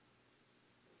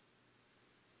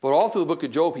 But all through the book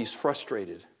of Job, he's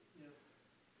frustrated.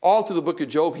 All through the book of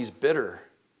Job, he's bitter.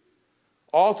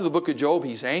 All through the book of Job,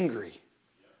 he's angry.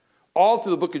 All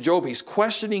through the book of Job, he's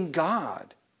questioning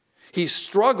God. He's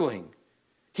struggling.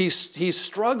 He's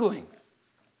struggling.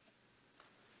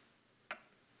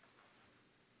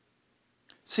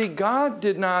 See, God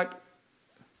did not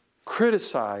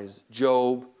criticize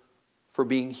Job for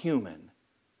being human,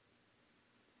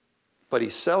 but he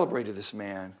celebrated this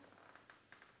man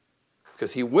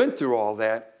because he went through all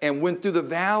that and went through the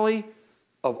valley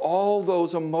of all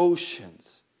those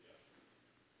emotions.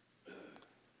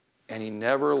 And he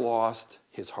never lost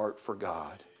his heart for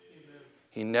God. Amen.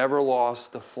 He never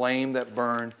lost the flame that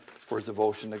burned for his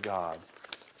devotion to God.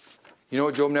 You know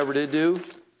what Job never did do?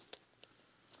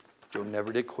 Job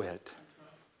never did quit.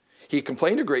 He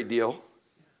complained a great deal.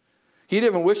 He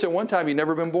didn't even wish at one time he'd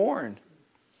never been born.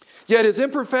 Yet his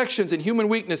imperfections and human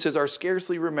weaknesses are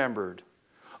scarcely remembered.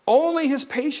 Only his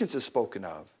patience is spoken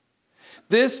of.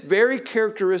 This very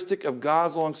characteristic of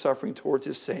God's long-suffering towards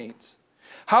his saints.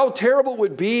 How terrible it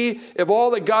would be if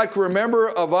all that God could remember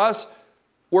of us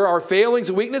were our failings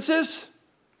and weaknesses.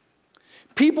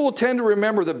 People tend to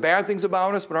remember the bad things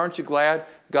about us, but aren't you glad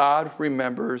God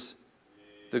remembers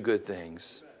the good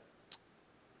things?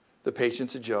 The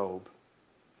patience of Job.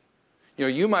 You know,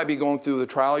 you might be going through the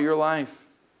trial of your life.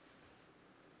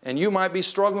 And you might be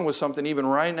struggling with something even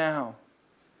right now.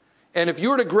 And if you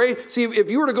were to if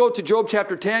you were to go to Job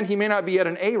chapter 10, he may not be at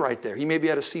an A right there. He may be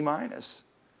at a C minus.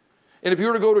 And if you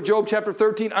were to go to Job chapter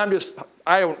 13,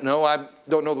 I don't know. I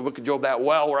don't know the book of Job that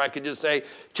well where I could just say,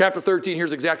 chapter 13,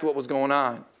 here's exactly what was going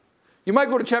on. You might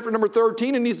go to chapter number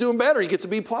 13 and he's doing better. He gets a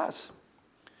B plus.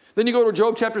 Then you go to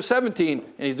Job chapter 17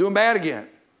 and he's doing bad again.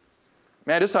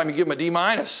 Man, this time you give him a D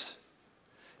minus.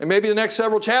 And maybe the next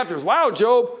several chapters, wow,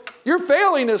 Job, you're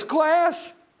failing this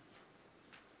class.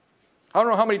 I don't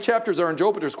know how many chapters are in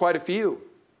Job, but there's quite a few.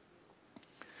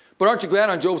 But aren't you glad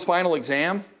on Job's final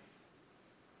exam,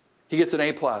 he gets an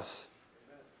A plus?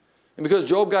 And because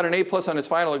Job got an A plus on his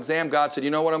final exam, God said,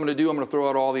 you know what I'm going to do? I'm going to throw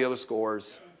out all the other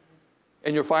scores.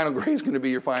 And your final grade is going to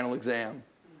be your final exam.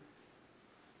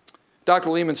 Dr.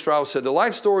 Lehman Strauss said, the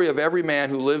life story of every man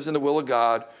who lives in the will of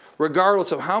God,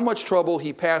 regardless of how much trouble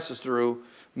he passes through,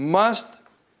 must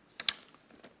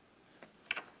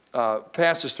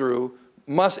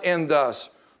end thus.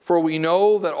 For we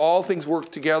know that all things work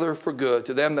together for good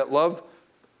to them that love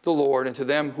the Lord and to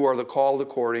them who are the called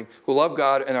according, who love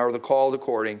God and are the called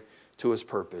according to his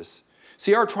purpose.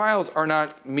 See, our trials are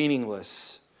not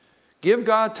meaningless. Give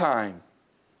God time,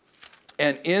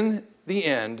 and in the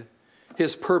end,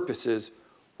 his purposes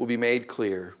will be made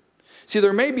clear. See,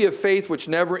 there may be a faith which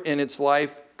never in its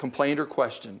life complained or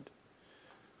questioned.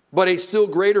 But a still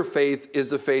greater faith is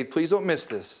the faith, please don't miss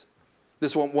this.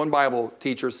 This one Bible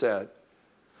teacher said,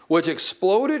 which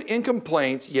exploded in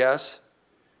complaints, yes,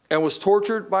 and was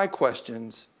tortured by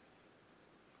questions,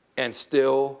 and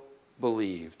still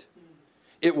believed.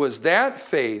 It was that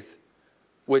faith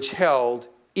which held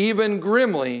even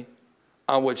grimly,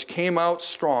 on which came out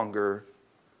stronger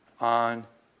on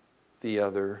the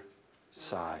other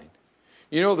side.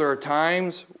 You know, there are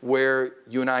times where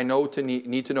you and I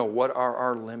need to know what are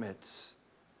our limits.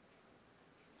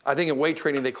 I think in weight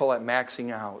training they call that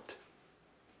maxing out.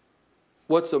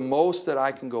 What's the most that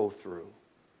I can go through?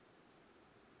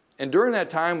 And during that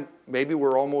time, maybe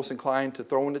we're almost inclined to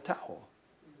throw in the towel.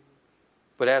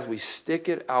 But as we stick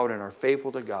it out and are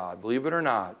faithful to God, believe it or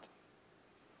not,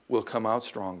 we'll come out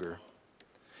stronger.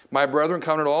 My brethren,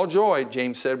 count it all joy,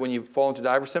 James said, when you fall into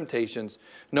diverse temptations,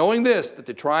 knowing this, that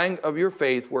the trying of your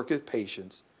faith worketh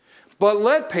patience. But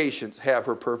let patience have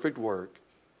her perfect work,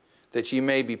 that ye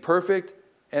may be perfect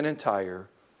and entire,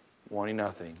 wanting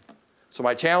nothing. So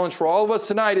my challenge for all of us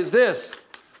tonight is this: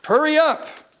 hurry up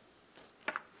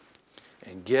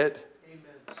and get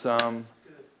some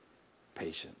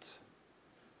patience.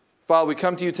 Father, we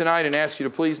come to you tonight and ask you to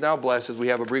please now bless as we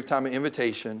have a brief time of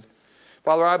invitation.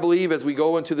 Father, I believe as we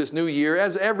go into this new year,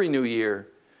 as every new year,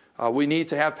 we need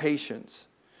to have patience.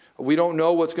 We don't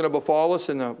know what's going to befall us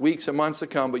in the weeks and months to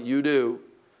come, but you do.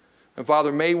 And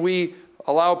Father, may we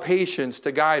allow patience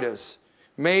to guide us.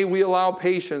 May we allow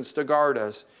patience to guard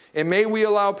us. And may we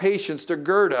allow patience to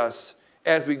gird us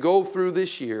as we go through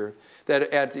this year,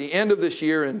 that at the end of this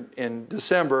year in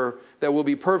December, that we'll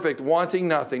be perfect, wanting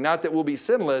nothing. Not that we'll be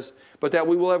sinless, but that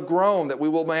we will have grown, that we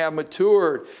will have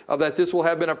matured, that this will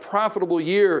have been a profitable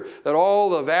year, that all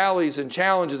the valleys and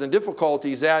challenges and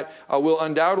difficulties that will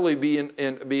undoubtedly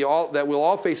that we'll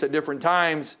all face at different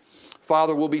times,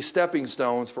 Father, will be stepping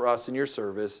stones for us in your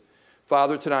service.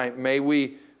 Father, tonight, may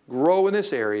we grow in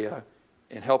this area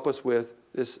and help us with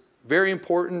this very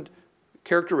important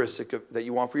characteristic that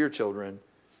you want for your children,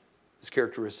 this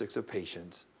characteristics of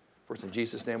patience. For it's in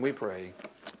Jesus' name we pray.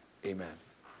 Amen.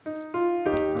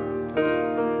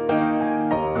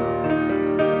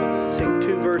 Sing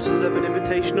 2 verses of an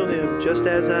invitational hymn, Just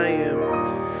As I Am.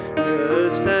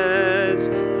 Just as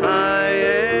I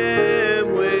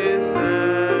am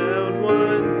without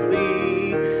one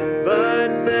plea,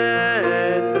 but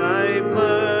that thy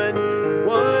blood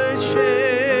was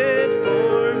shed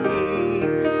for me,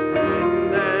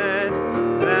 and that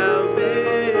thou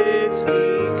bidst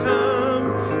me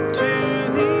come to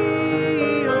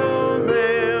thee, O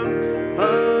Lamb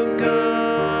of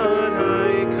God,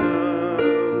 I come,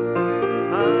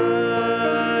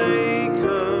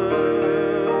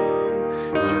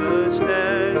 just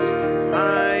as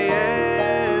I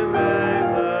am. Thy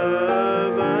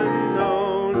love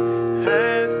unknown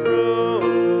hath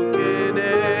broken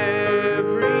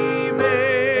every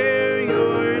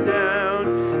barrier down,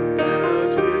 now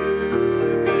to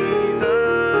be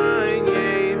thine,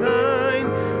 yea, thine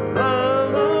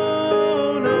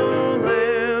alone, O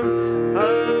Lamb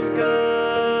of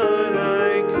God,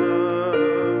 I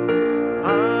come,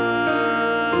 I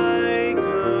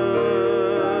come.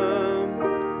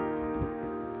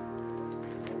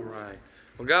 All right.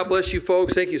 Well, God bless you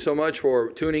folks. Thank you so much for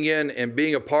tuning in and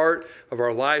being a part of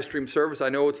our live stream service. I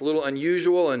know it's a little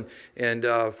unusual, and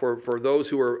for those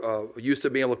who are used to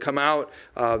being able to come out,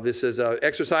 this is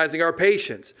exercising our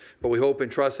patience. But we hope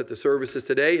and trust that the services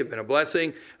today have been a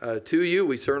blessing to you.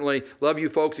 We certainly love you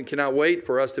folks and cannot wait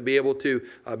for us to be able to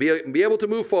be able to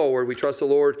move forward. We trust the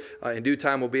Lord in due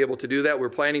time we'll be able to do that. We're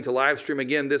planning to live stream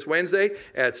again this Wednesday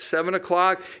at 7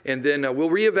 o'clock, and then we'll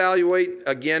reevaluate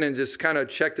again and just kind of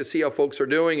check to see how folks are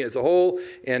doing as a whole.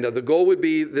 And the goal would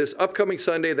be this upcoming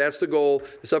Sunday, that's the goal,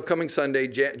 this upcoming Sunday,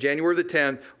 January the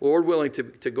 10th, Lord willing,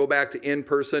 to go back to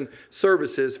in-person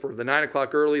services for the 9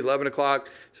 o'clock early, 11 o'clock,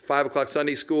 5 o'clock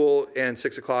Sunday school, and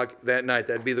 6 o'clock that night.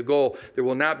 That'd be the goal. There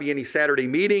will not be any Saturday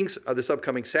meetings this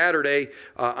upcoming Saturday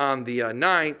on the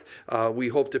 9th. We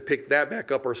hope to pick that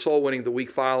back up, our soul winning the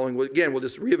week following. Again, we'll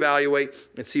just reevaluate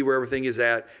and see where everything is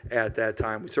at that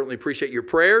time. We certainly appreciate your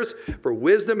prayers for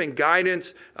wisdom and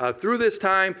guidance through this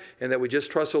time, and that we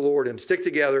just trust the Lord and stick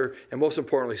together, and most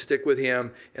importantly, stick with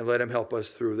Him and let Him help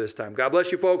us through this time. God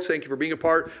bless you folks. Thank you for being a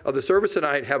part of the service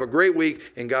tonight. Have a great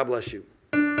week, and God bless you.